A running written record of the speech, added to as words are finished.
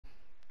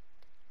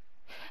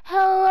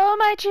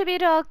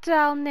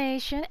ChibiDalk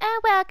Nation,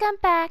 and welcome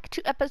back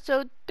to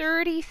episode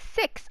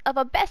 36 of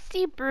a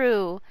bestie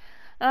brew.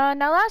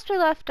 Now last we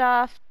left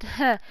off,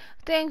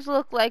 things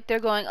look like they're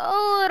going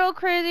a little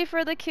crazy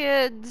for the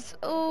kids.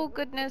 Oh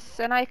goodness,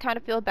 and I kind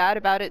of feel bad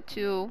about it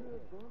too.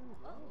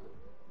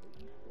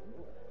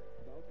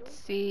 Let's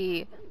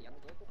see,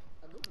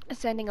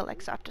 sending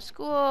Alexa off to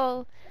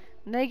school.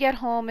 When they get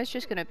home, it's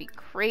just gonna be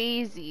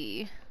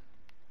crazy.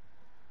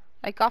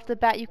 Like off the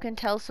bat, you can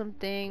tell some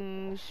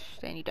things.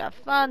 They need to have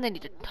fun, they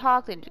need to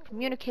talk, they need to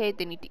communicate,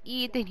 they need to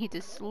eat, they need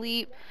to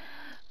sleep.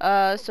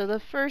 So the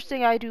first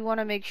thing I do want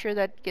to make sure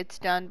that gets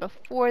done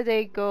before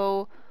they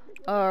go,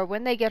 or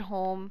when they get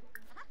home,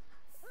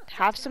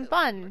 have some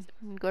fun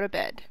and go to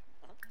bed.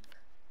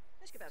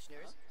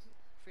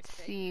 Let's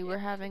see, we're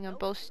having them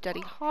both study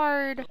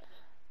hard.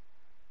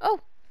 Oh!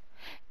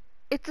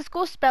 It's the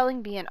school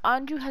spelling bee, and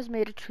Anju has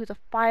made it to the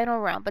final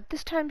round, but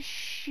this time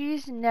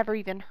she's never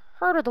even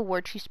heard of the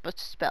word she's supposed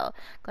to spell.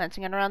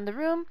 Glancing around the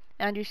room,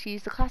 Anju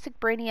sees the classic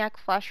brainiac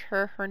flash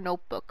her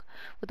notebook,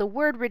 with a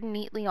word written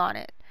neatly on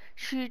it.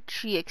 Should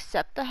she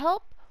accept the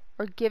help,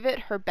 or give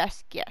it her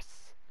best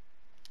guess?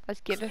 Let's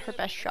give it her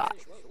best shot.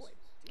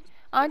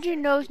 Anju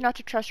knows not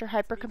to trust her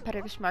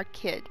hyper-competitive smart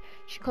kid.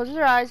 She closes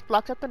her eyes,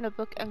 blocks out the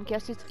notebook, and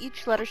guesses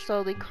each letter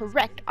slowly.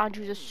 Correct!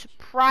 Anju's a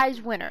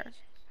surprise winner.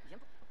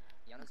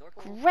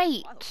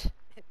 Great!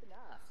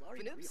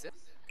 Let's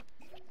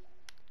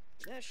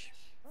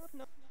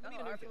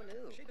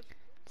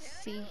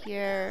see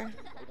here.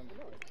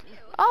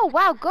 Oh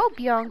wow, go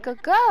Bianca,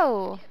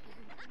 go!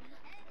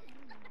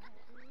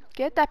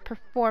 Get that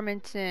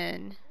performance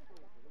in.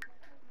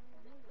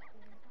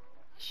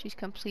 She's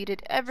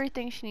completed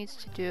everything she needs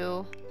to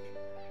do.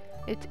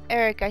 It's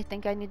Eric I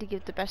think I need to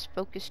give the best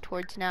focus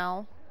towards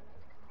now.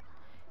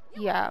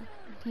 Yeah,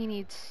 he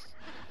needs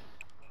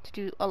to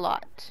do a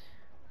lot.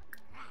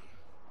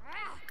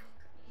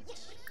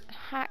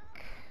 Hack.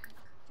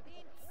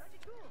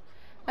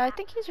 Now, I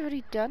think he's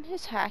already done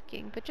his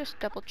hacking, but just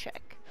double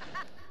check.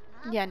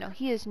 Yeah, no,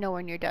 he is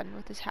nowhere near done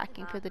with his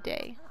hacking for the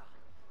day.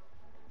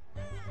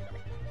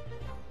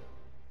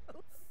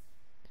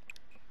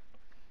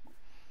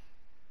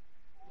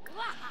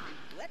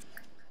 Let's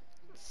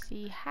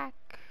see,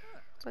 hack.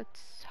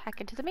 Let's hack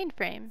into the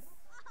mainframe.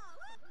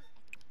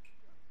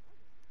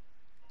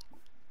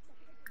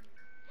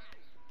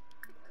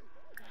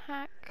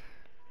 Hack.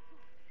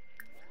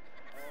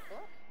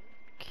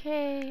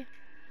 Okay.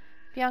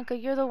 Bianca,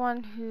 you're the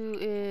one who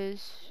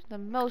is the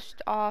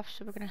most off,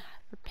 so we're gonna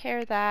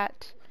repair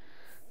that.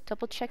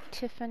 Double check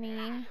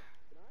Tiffany.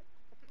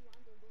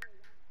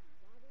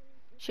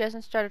 She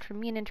hasn't started her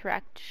mean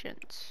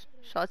interactions,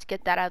 so let's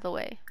get that out of the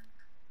way.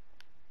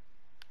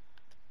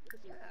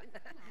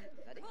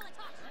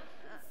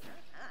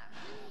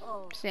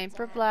 Same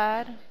for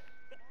Vlad.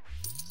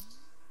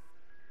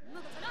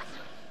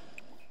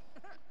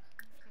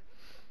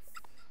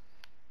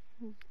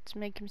 Let's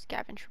make him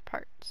scavenge for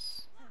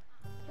parts.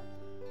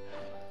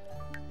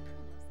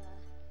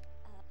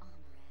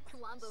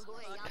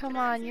 Come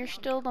on, you're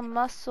still the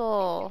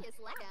muscle.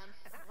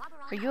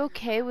 Are you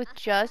okay with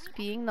just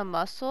being the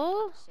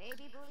muscle?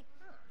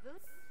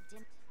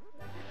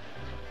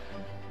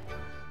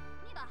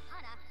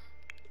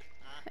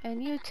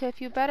 And you,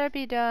 Tiff, you better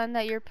be done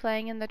that you're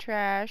playing in the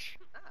trash.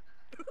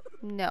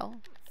 No.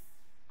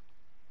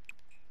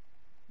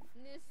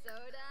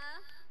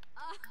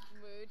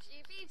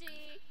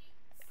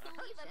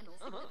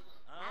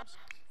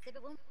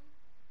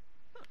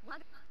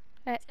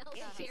 Let's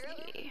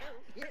see.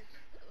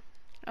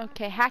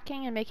 Okay,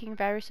 hacking and making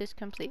viruses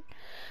complete.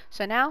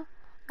 So now,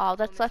 all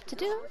that's left to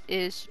do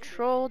is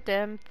troll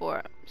them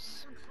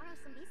forums.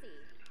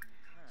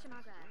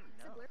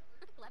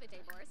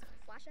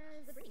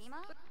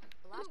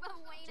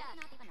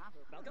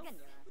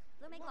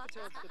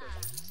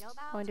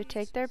 Going to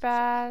take their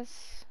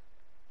baths.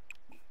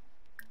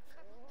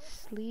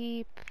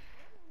 Sleep.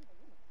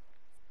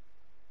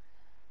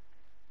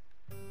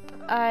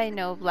 I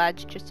know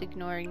Vlad's just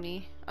ignoring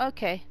me.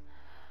 Okay.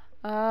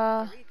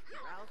 Let's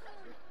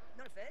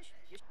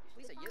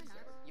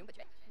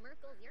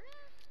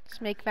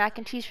make mac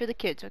and cheese for the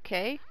kids,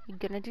 okay? You're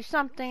gonna do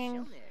something.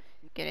 You're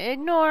gonna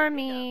ignore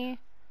me.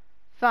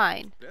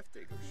 Fine.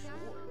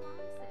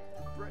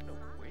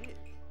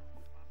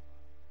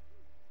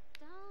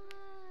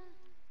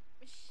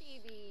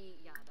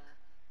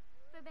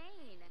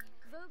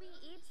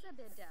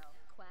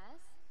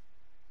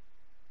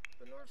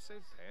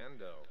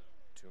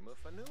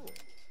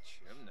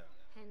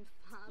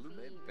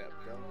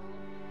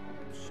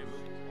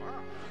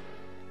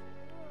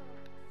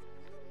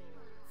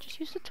 Just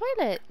use the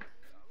toilet.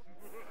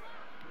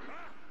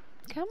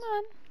 Come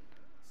on.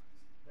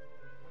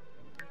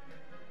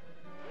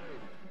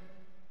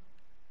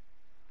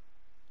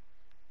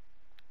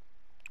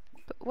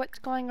 But what's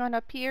going on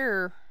up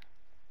here?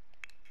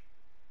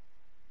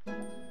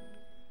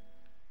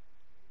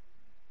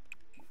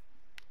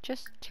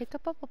 Just take a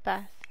bubble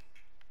bath.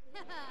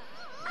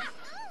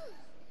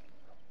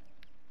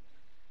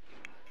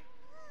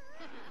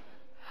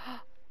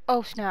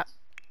 Oh snap.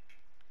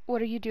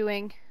 What are you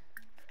doing?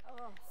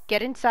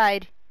 Get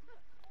inside.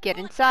 Get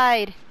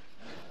inside.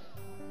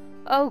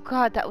 Oh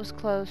god, that was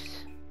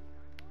close.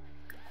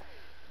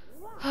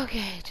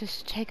 Okay,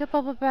 just take a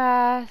bubble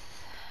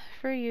bath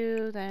for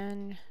you,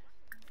 then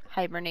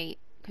hibernate.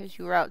 Because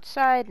you were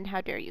outside, and how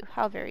dare you?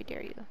 How very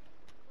dare you?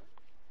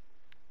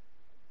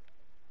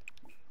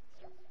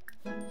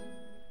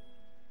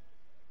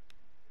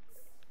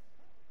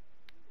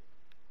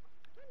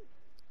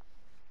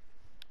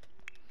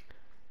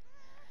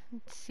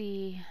 Let's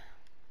see.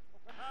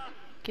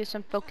 Give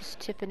some focus to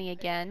Tiffany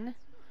again.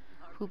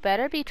 Who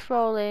better be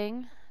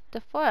trolling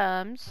the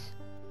forums.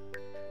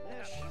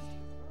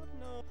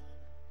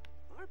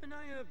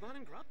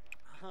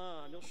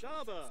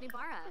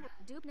 Snibara,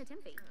 Dubna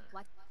Timfi.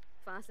 What?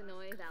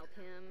 Fasanoi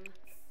Valpim.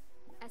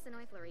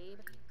 Essanoi Florib.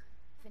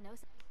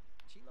 Vinosa.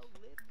 Chilo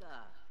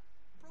Livka.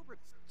 Probert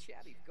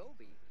Chatty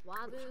Gobi.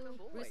 Wabu.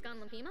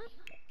 Ruskan Lampima?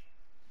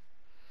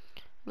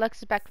 Lex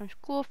is back from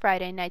school.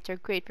 Friday nights are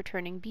great for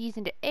turning B's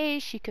into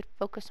A's. She could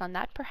focus on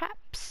that,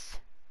 perhaps.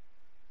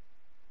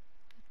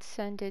 Let's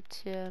send it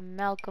to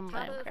Malcolm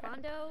Lamcraft.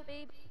 Rondo,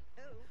 babe.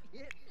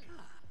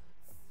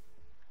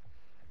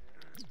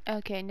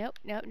 Okay, nope,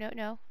 nope, nope,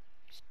 no.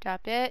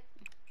 Stop it.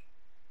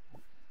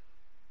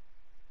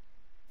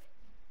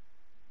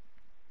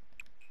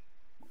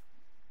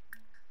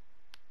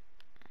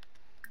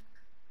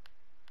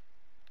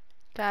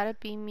 Gotta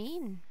be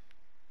mean.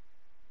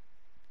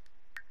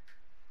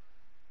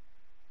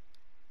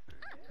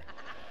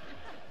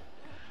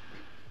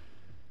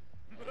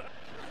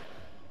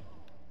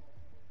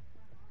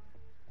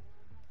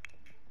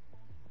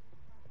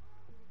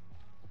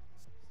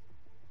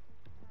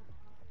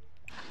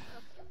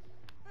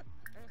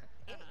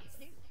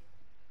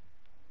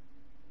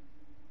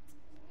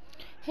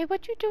 Hey,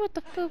 what'd you do with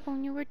the food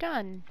when you were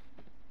done?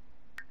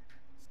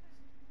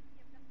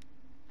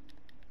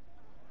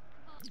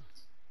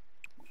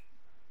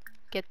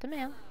 Get the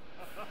mail.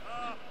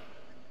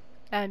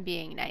 I'm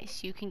being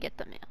nice. You can get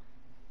the mail.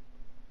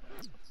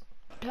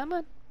 Come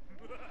on.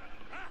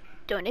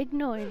 Don't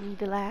ignore me,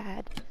 the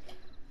lad.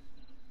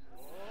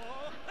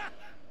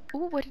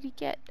 Ooh, what did he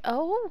get?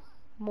 Oh,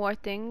 more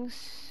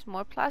things.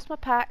 More plasma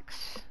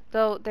packs.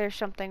 Though there's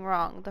something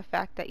wrong. The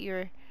fact that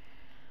you're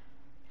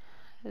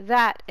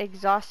that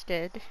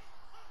exhausted.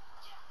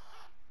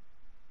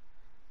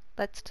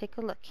 Let's take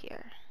a look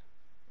here.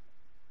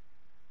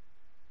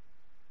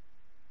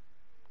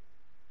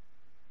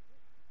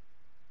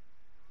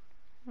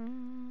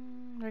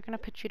 We're gonna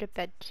put you to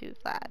bed too,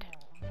 Vlad.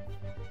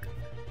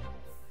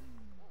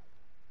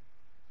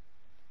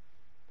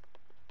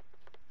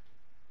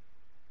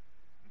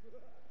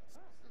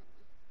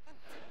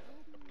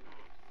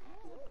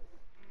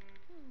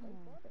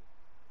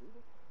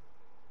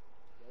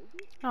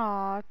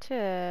 Aw,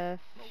 Tiff.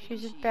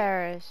 She's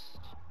embarrassed.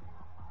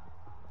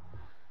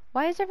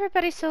 Why is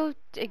everybody so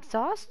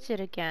exhausted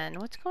again?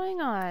 What's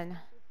going on?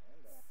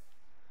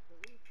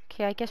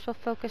 Okay, I guess we'll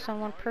focus on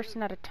one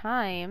person at a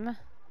time.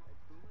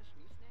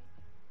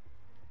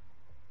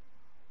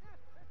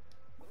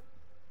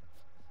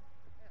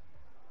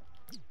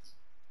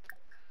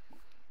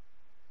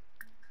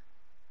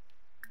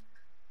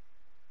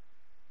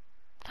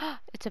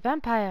 It's a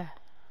vampire!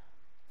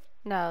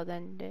 No,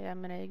 then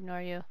I'm gonna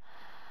ignore you.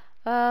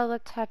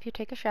 Let's have you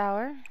take a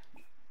shower.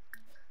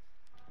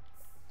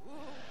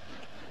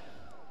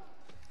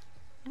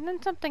 And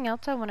then something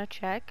else I want to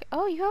check.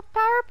 Oh, you have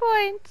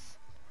PowerPoints!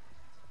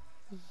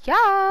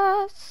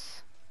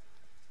 Yes!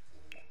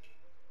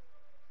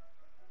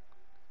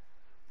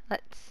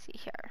 Let's see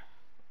here.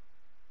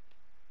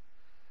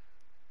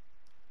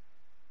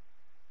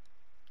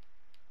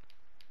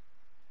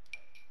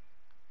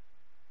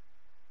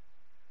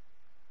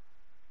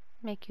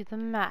 Make you the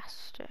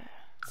master.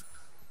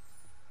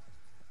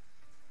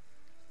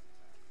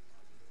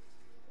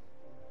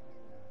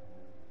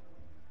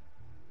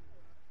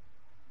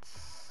 Let's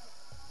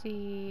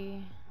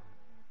see.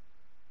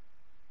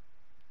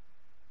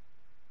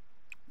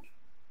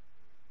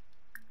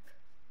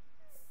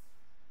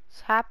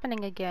 It's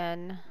happening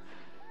again.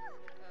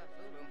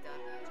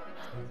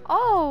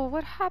 Oh,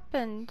 what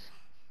happened?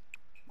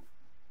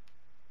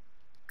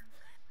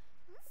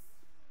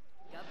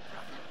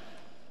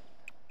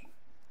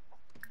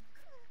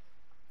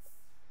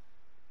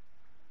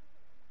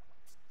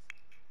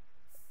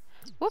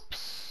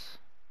 Whoops.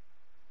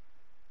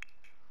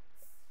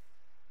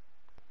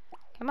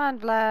 Come on,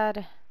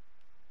 Vlad.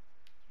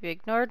 You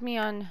ignored me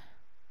on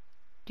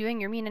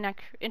doing your mean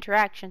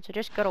interaction, so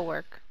just go to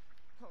work.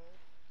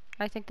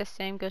 I think the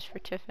same goes for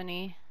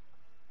Tiffany.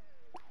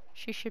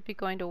 She should be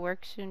going to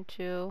work soon,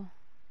 too.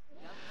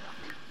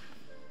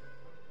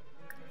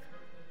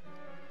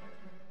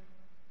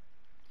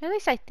 At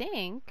least I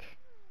think.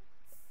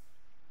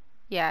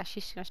 Yeah,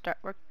 she's gonna start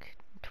work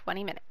in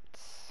 20 minutes.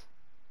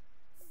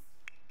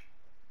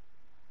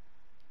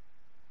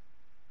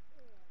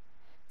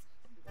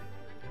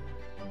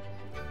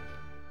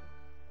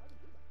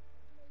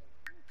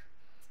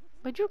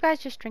 Would you guys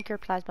just drink your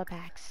plasma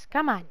packs?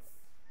 Come on.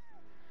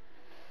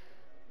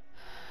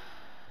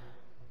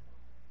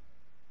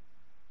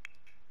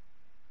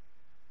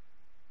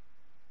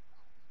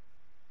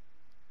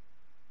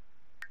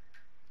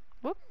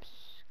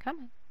 Come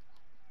on.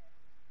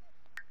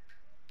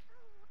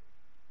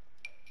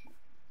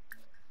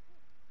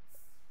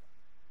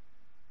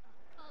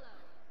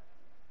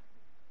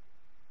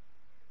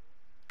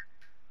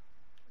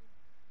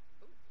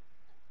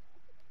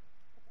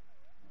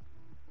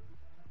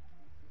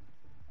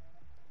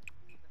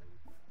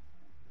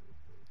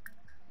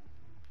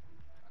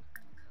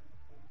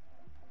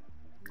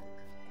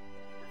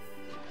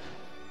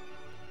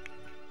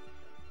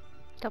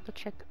 Double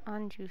check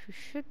Anju, who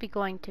should be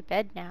going to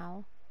bed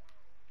now.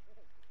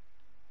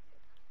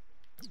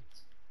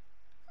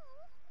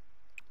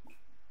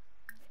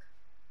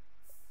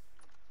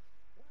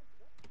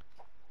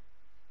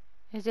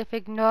 As if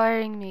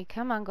ignoring me.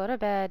 Come on, go to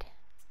bed.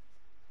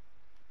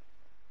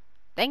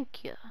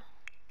 Thank you.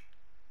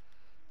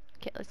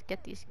 Okay, let's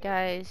get these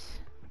guys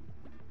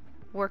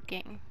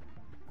working.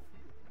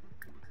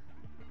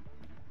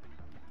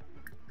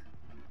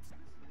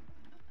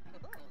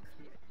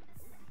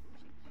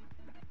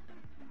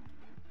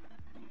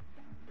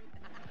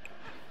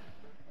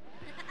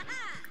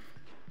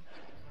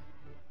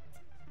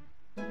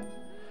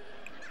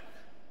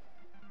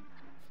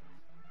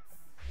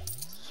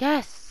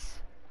 Yes!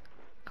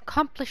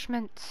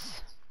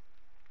 Accomplishments.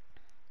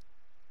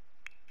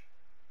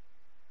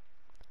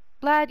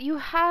 Vlad, you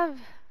have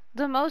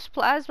the most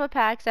plasma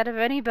packs out of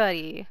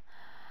anybody.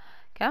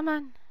 Come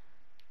on.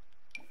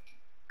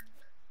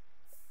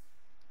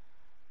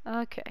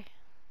 Okay.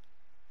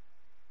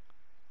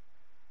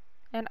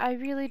 And I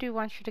really do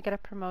want you to get a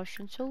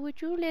promotion, so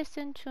would you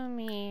listen to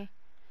me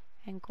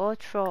and go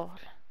troll?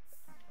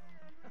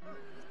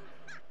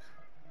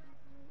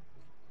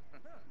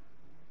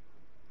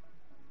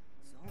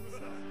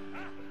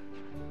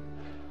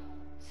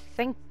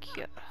 Thank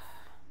you.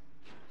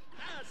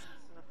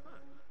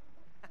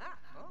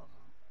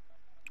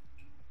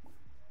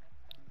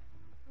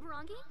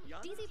 Brongi?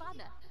 DZ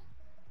Vodna.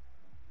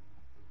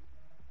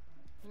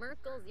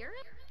 Merkel's Europe?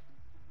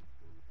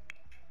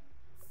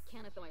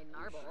 Canathoy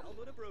Narble.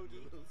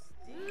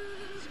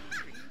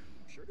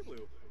 Sugar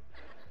blue.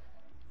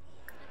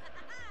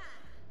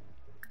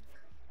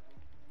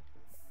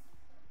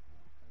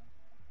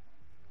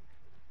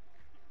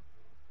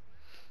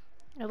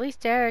 At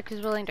least Eric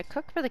is willing to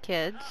cook for the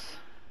kids.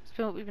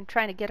 We've been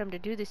trying to get him to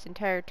do this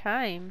entire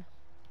time.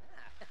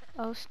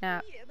 Oh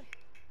snap.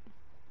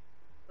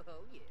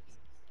 Oh, yes.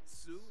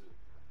 Sue.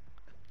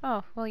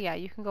 Oh, well yeah,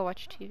 you can go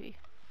watch TV.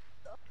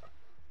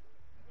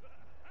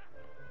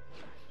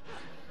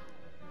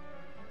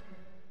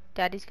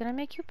 Daddy's gonna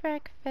make you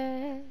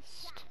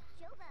breakfast.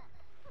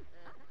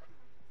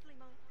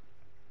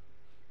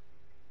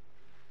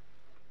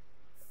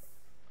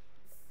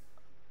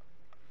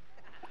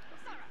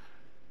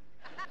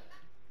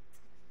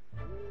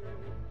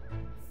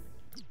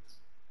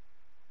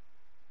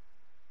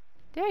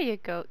 There you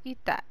go, eat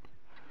that.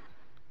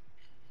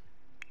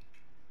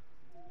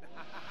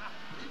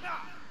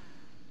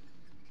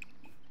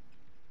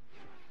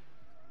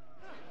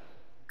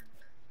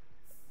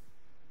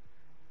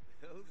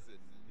 Those a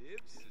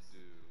nibs to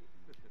do.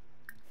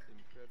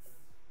 Incredible.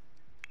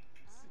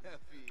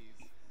 Seffies.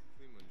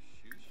 Clean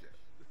shusha.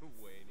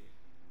 Wayne.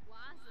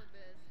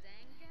 Wasabas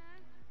Danka?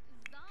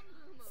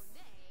 Zambu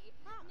Monet?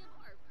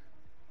 Nibarf.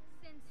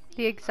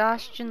 The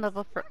exhaustion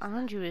level for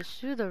Anju is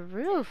through the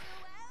roof.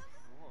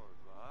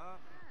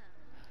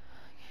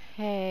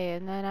 Okay,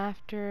 and then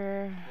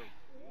after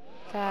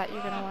that,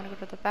 you're gonna want to go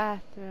to the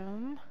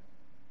bathroom.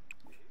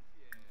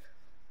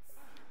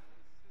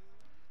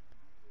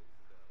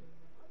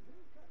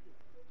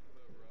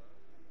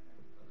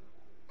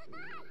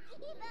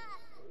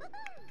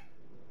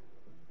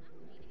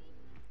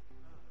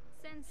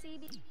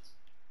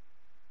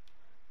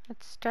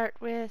 Let's start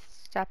with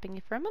stopping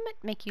you for a moment,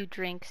 make you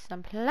drink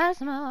some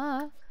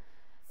plasma.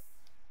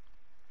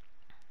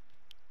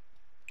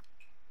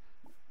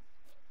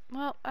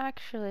 Well,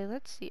 actually,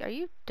 let's see. Are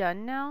you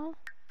done now?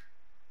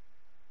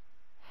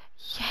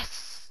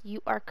 Yes!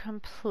 You are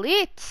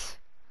complete!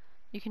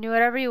 You can do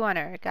whatever you want,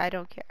 Eric. I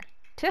don't care.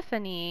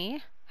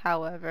 Tiffany,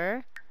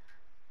 however,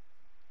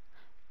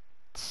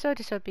 so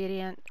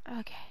disobedient.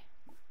 Okay.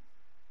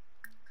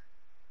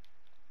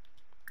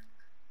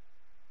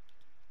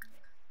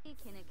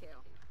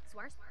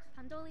 Swars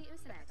Pandoli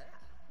Usanet.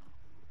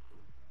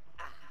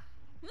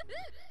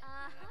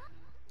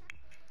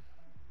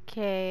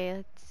 Okay,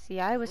 let's see.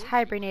 I was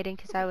hibernating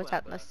because I was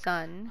out in the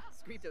sun.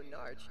 Scrito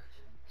Narch.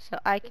 So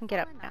I can get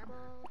up now.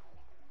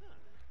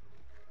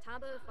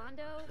 Tabo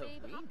Fondo,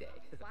 babe. Halloween day.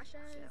 Washa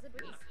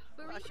Zabris.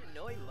 Washa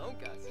Noi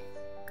Lonkas.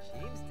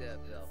 Sheems to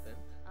Belfin.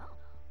 Oh.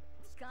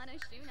 Skana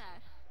Shuna.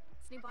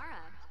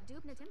 Snubara.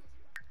 Dubnatim.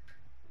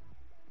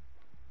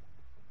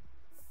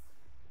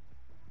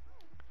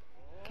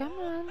 Come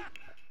on.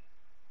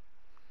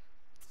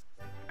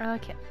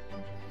 Okay.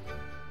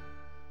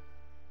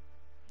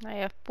 I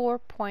have 4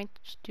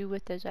 points to do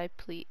with as I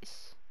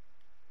please.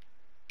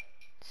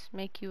 Let's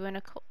make you an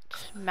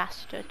occult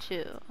master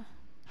too.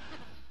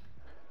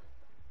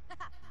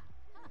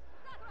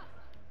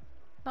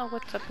 Oh,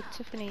 what's up with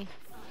Tiffany?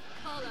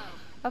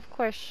 Of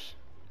course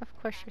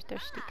you're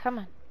thirsty. Come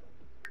on.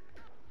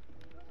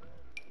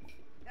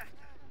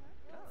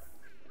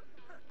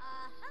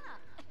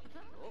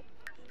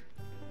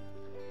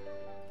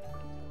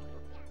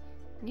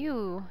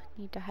 You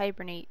need to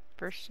hibernate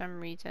for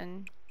some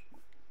reason.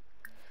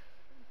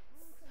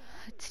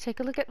 Let's take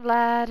a look at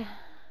Vlad.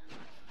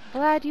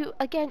 Vlad, you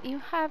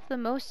have the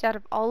most out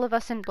of all of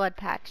us in blood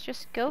packs.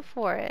 Just go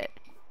for it.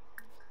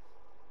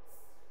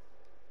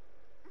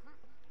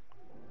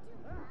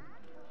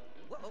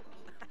 Whoa.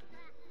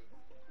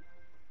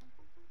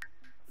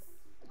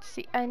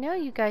 See, I know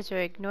you guys are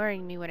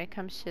ignoring me when it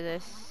comes to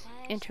this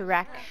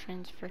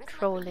interactions for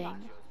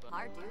trolling.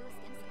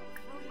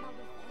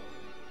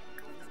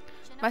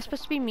 Am I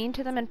supposed to be mean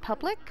to them in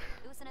public?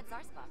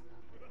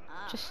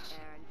 Just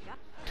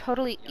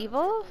totally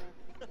evil?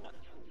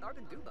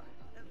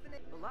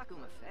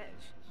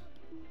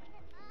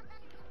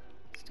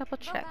 Let's double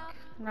check.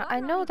 Now,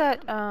 I know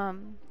that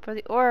for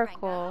the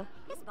Oracle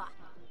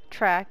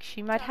track,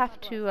 she might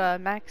have to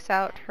max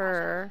out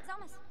her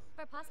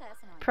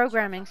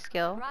programming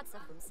skill.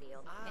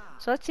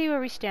 So let's see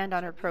where we stand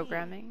on her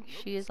programming.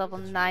 She is level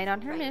 9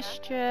 on her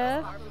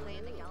mischief.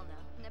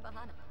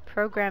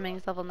 Programming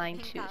is level 9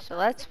 too, so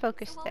let's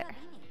focus there.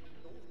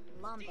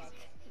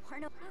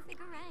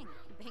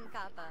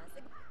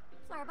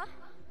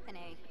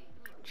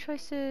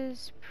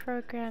 Choices,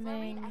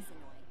 programming,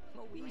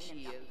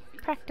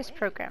 practice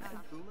programming.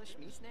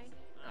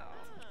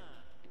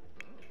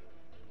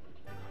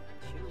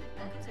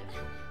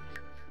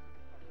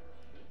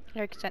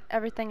 Eric's done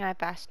everything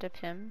I've asked of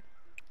him.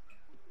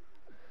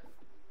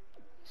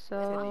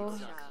 So,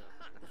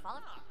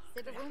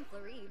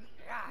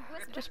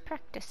 just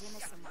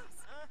practice.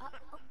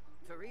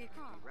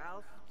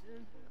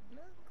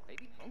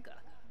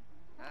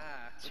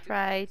 That's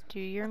right, do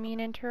your mean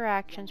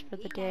interactions for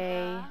the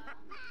day.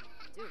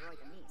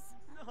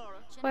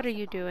 What are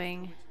you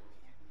doing?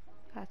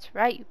 That's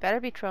right, you better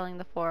be trolling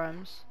the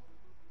forums.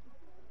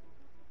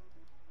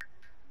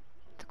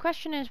 The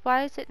question is,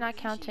 why is it not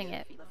counting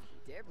it?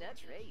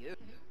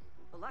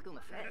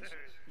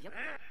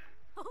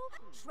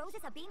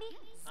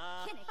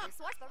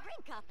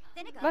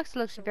 Lux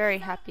looks very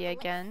happy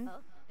again.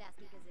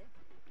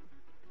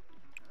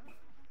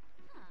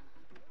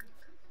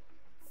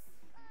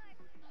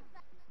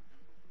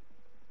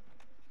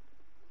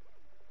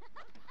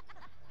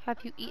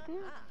 Have you eaten?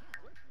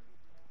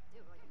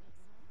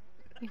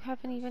 You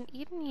haven't even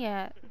eaten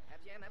yet.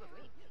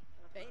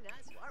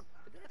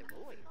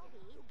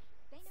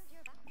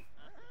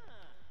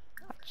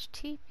 Watch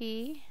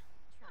TV.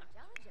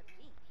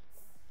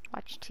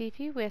 Watch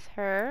TV with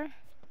her.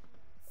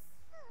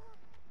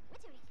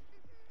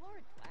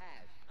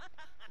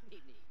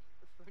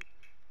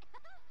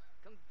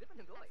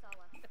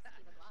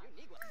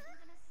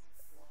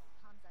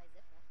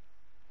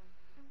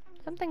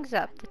 Something's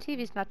up. The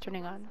TV's not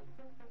turning on.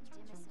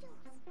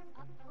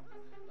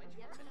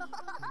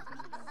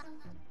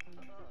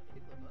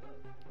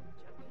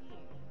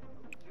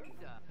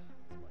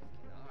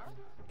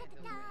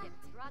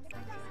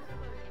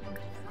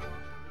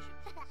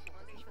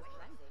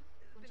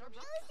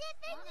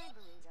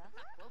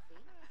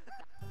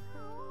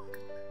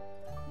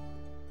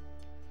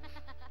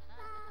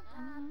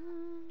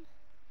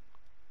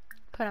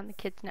 Put on the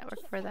kids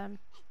network for them.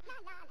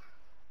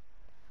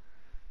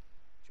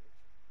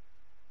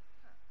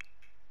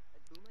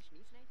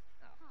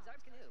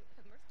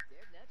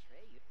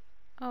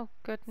 Oh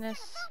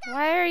goodness.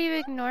 Why are you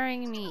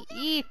ignoring me?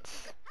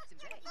 Eat!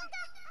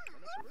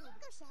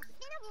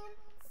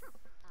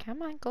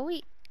 Come on, go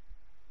eat.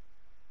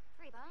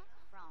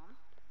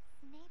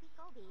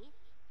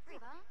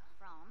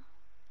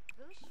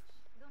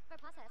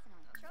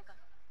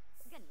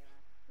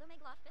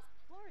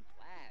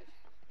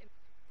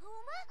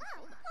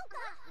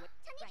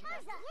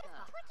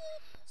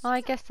 Well,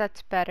 I guess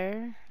that's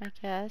better, I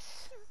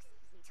guess.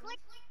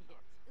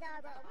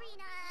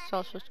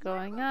 Social's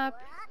going up.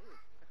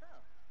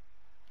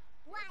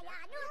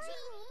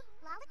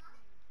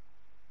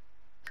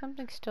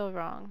 Something's still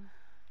wrong.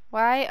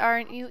 Why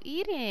aren't you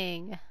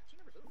eating?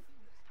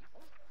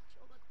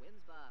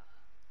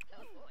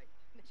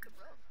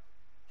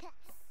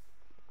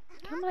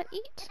 Come on,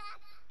 eat.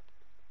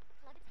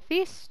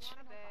 Feast.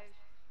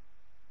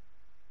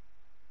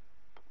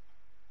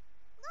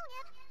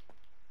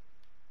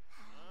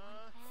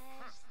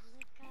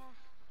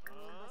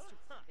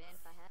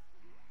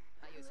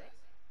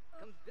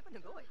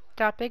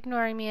 Stop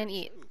ignoring me and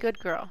eat. Good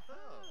girl.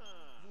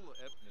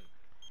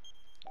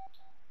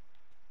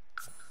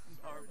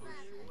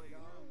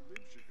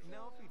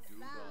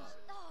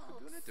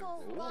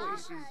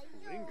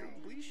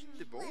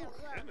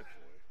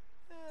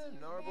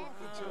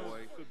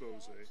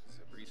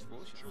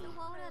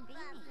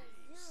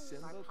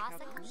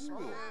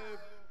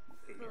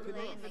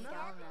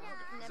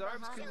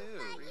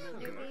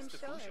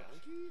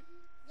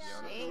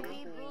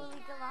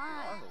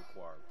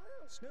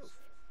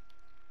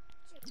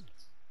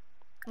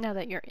 Now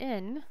that you're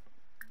in,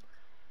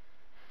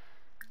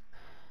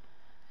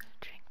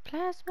 drink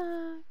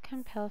plasma,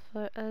 compel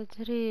for a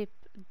deep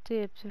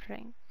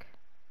drink.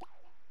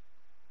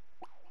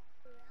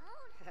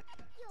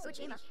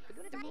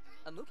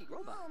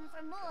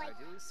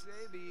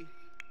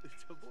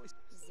 The voice.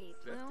 Z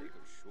That Plume. take a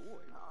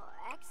shoy.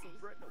 Exi.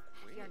 Brett no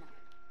queen. You're not.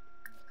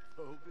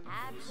 Open.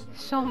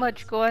 So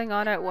much going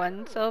on at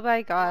once. Oh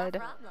my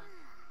god.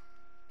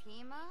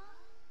 Pima.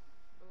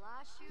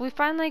 We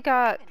finally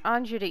got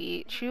Anju to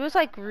eat. She was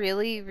like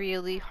really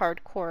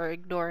hardcore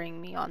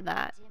ignoring me on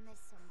that.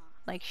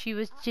 Like she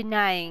was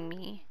denying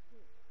me.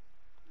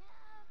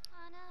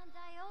 Ana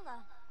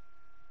Diola.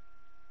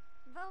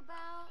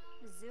 Vobao.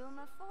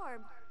 Zuma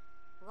Forb.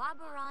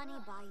 Wabarani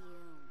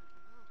Bayum.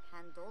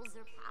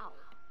 Handolzer Pow.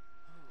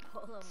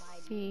 Polo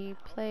See,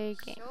 play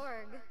game.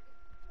 Shorg.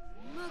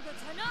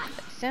 Mugatanat.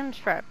 Sims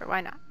forever,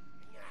 why not?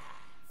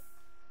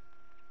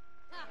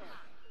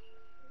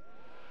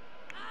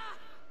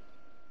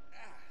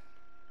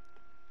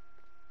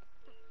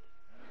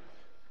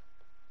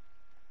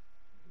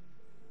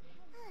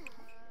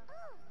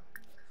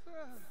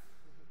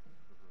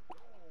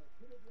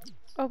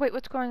 Oh wait,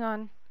 what's going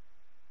on?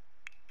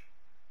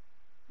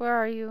 Where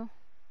are you?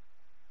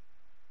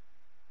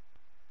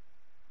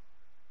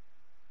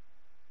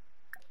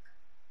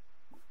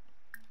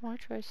 More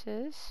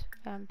choices.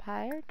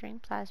 Vampire,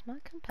 drink plasma,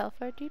 compel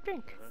for a deep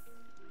drink.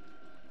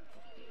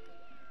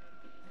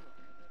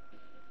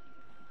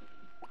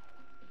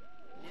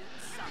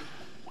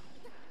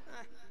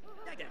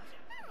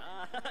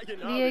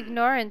 The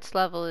ignorance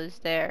level is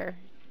there,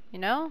 you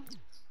know?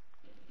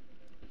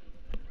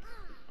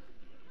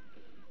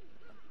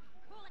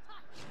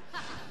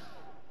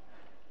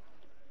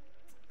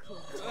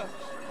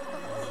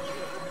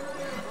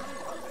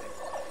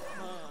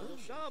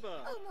 Shaba.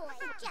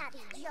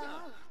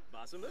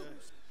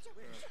 Basamoose.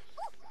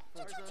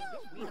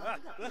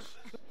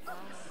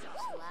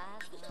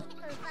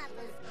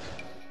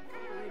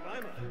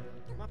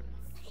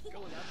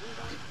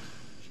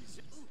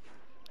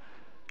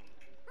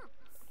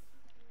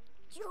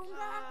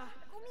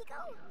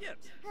 Yep.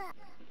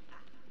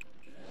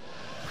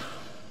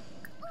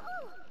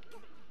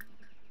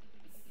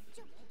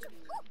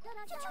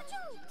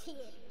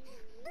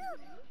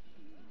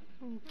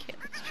 Okay,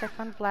 let's check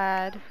on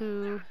Vlad,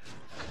 who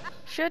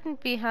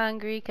shouldn't be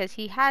hungry because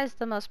he has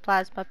the most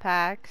plasma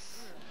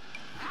packs.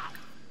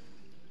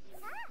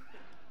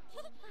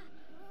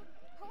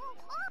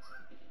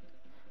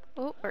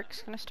 Oh,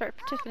 work's gonna start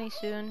for Tiffany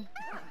soon.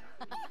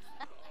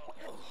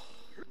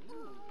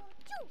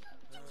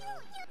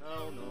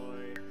 Oh, no.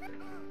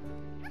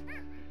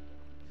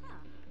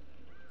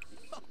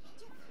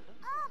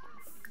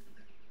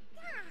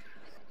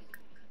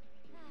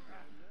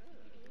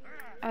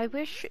 I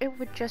wish it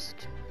would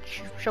just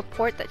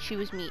support that she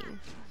was mean.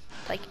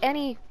 Like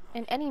in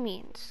any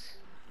means.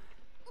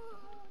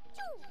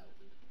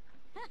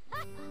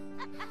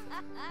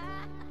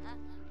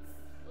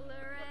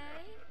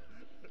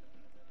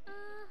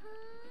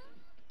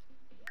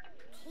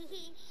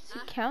 Is he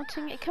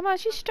counting it? Come on,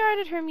 she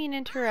started her mean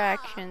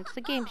interactions.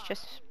 The game's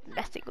just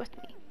messing with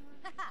me.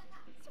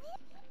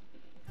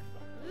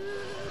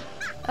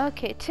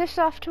 Okay, Tiff's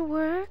off to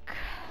work.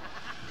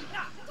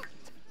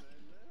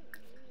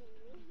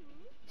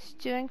 He's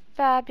doing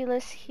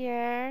fabulous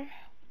here.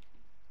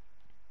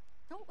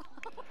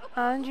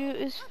 Anju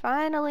is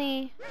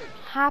finally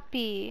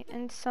happy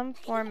in some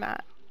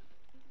format.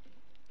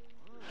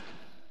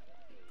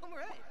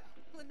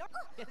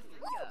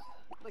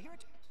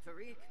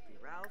 Tariq,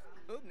 Ralph,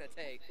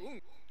 Ubnate,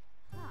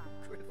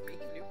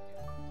 Griffin,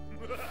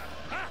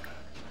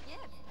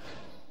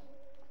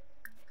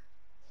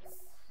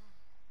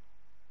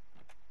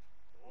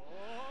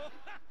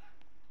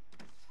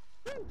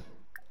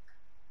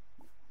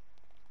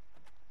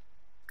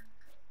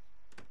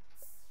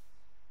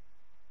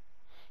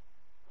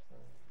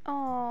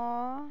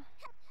 Aww.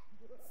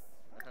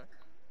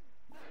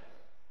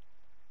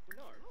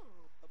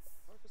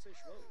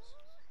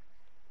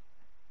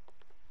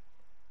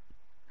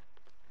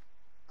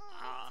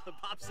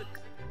 Pops it.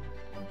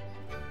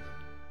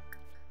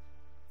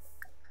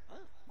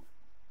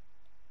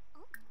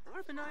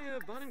 Arpanaya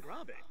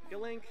Bonangrabe.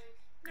 Galink.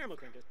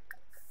 Nermokrinkus.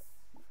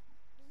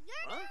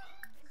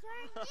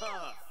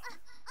 Huh?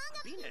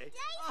 Bine.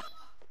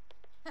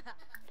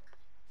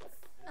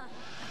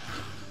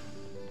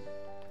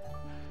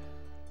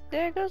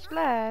 There goes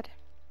Vlad.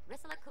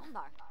 Risala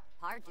Kumbar.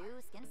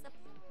 Pardu Skinsip.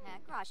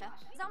 Krasha.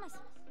 Zomas.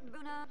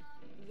 Bruna.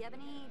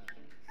 Yebani.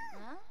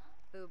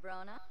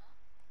 Bubrona.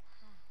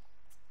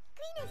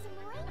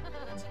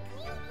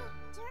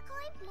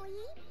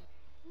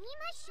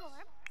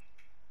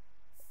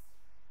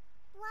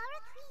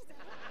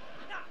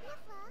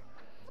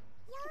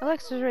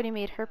 Alexa's already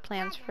made her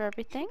plans for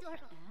everything.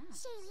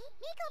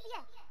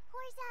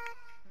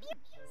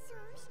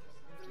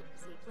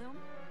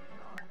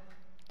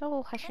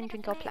 Oh, hush and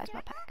drink a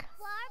plasma pack.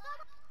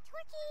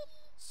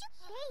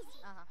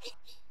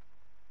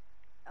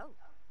 Oh.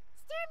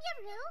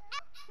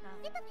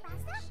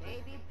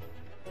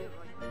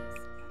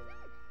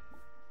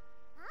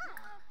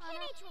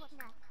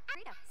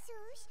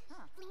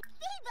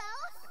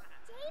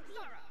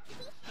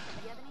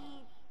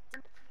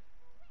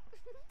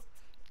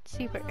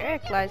 See where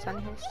Eric lies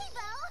on his.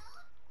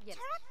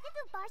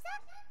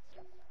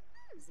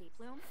 Z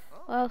plume.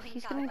 Well,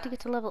 he's gonna need to get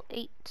to level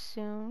 8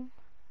 soon.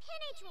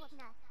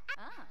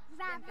 Ah.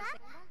 Rava,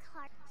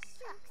 Cart,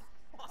 Shooks,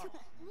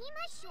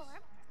 Nima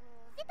Shorb,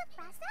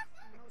 Zipafrasa,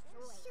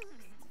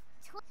 Shooks,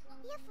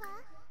 Yafla,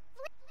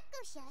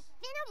 Flickosha,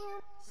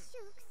 Vinarum,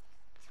 Shooks,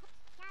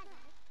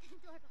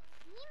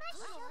 Nima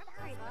Shorb,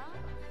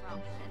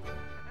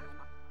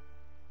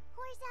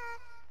 Horza,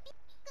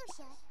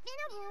 Bikosha,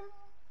 Vinarum,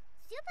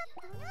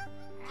 Zupapuna,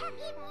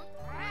 Kapiva,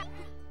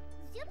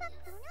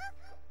 Zupapuna.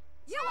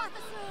 You want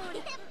the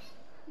food?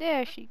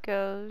 There she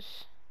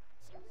goes.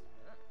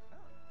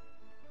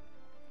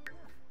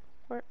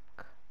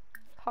 Work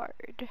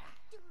hard.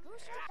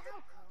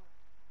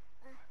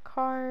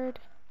 Card.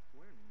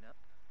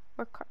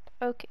 Work hard.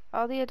 Okay,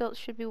 all the adults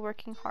should be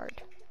working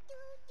hard.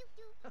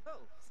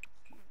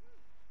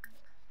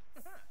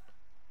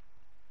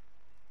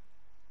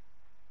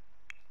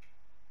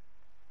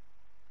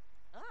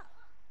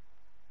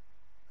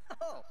 Oh.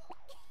 Oh.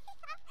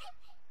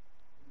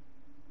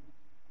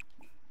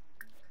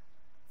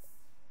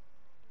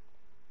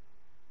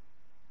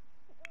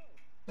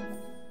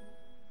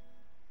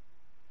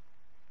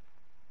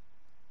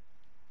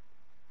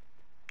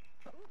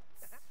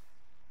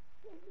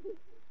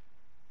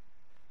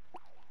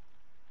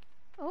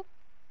 Oh,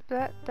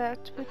 that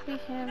would be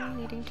him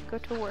needing to go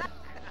to work.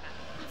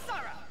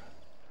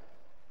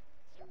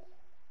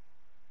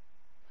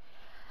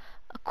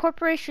 A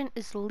corporation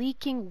is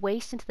leaking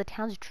waste into the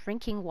town's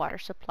drinking water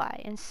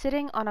supply and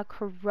sitting on a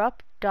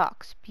corrupt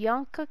docks.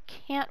 Bianca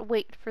can't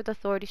wait for the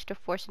authorities to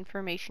force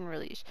information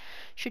release.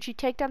 Should she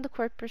take down the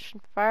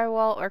corporation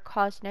firewall or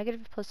cause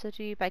negative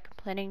publicity by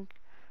complaining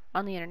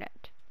on the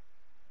internet?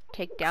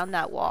 Take down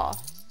that wall.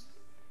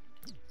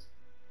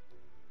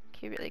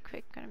 Okay, really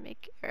quick, gonna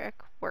make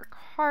Eric work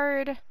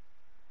hard.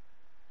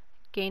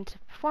 Gain to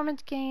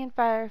performance gain,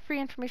 fire,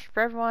 free information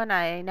for everyone.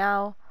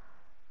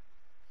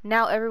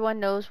 Now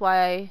everyone knows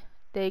why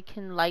they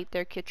can light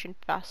their kitchen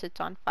faucets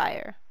on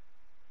fire.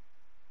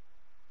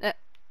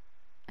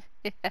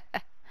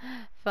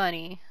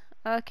 Funny.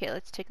 Okay,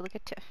 let's take a look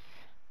at Tiff.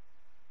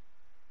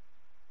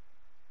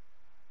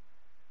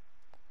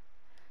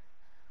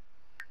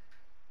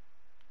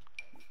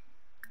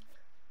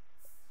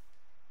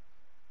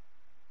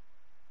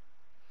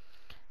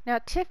 Now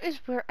Tiff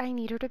is where I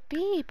need her to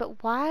be,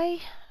 but why?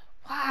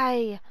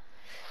 Why?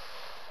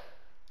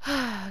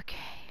 Okay.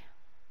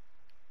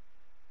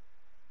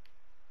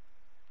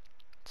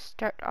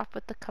 Start off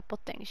with a couple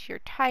things. You're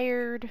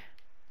tired.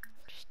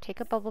 Just take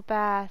a bubble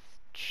bath.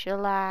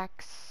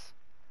 Chillax.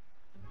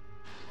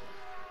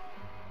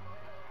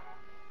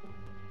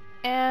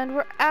 And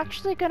we're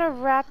actually gonna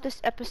wrap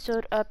this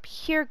episode up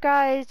here,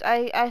 guys.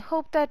 I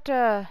hope that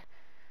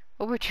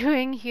what we're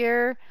doing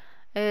here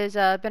is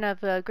been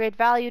of great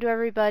value to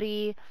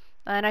everybody.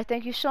 And I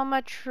thank you so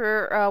much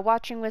for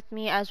watching with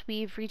me as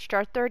we've reached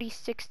our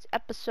 36th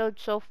episode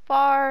so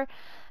far.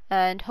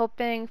 And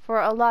hoping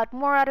for a lot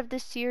more out of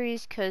this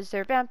series, because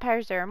they're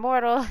vampires, they're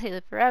immortal, they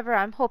live forever.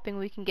 I'm hoping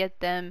we can get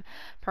them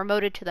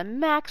promoted to the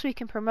max we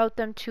can promote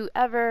them to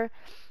ever.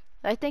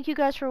 I thank you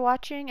guys for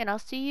watching, and I'll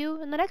see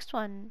you in the next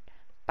one.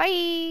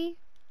 Bye!